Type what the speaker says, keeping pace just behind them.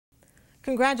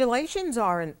Congratulations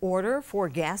are in order for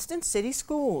Gadsden City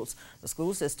Schools. The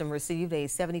school system received a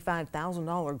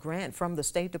 $75,000 grant from the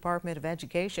State Department of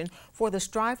Education for the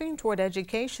Striving Toward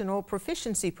Educational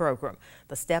Proficiency program.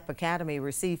 The STEP Academy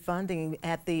received funding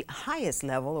at the highest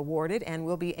level awarded and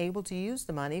will be able to use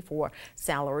the money for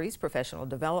salaries, professional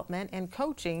development, and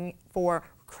coaching for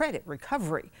credit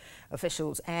recovery.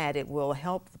 Officials add it will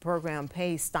help the program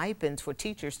pay stipends for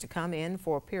teachers to come in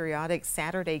for periodic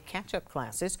Saturday catch-up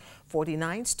classes.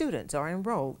 49 students are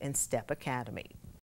enrolled in STEP Academy.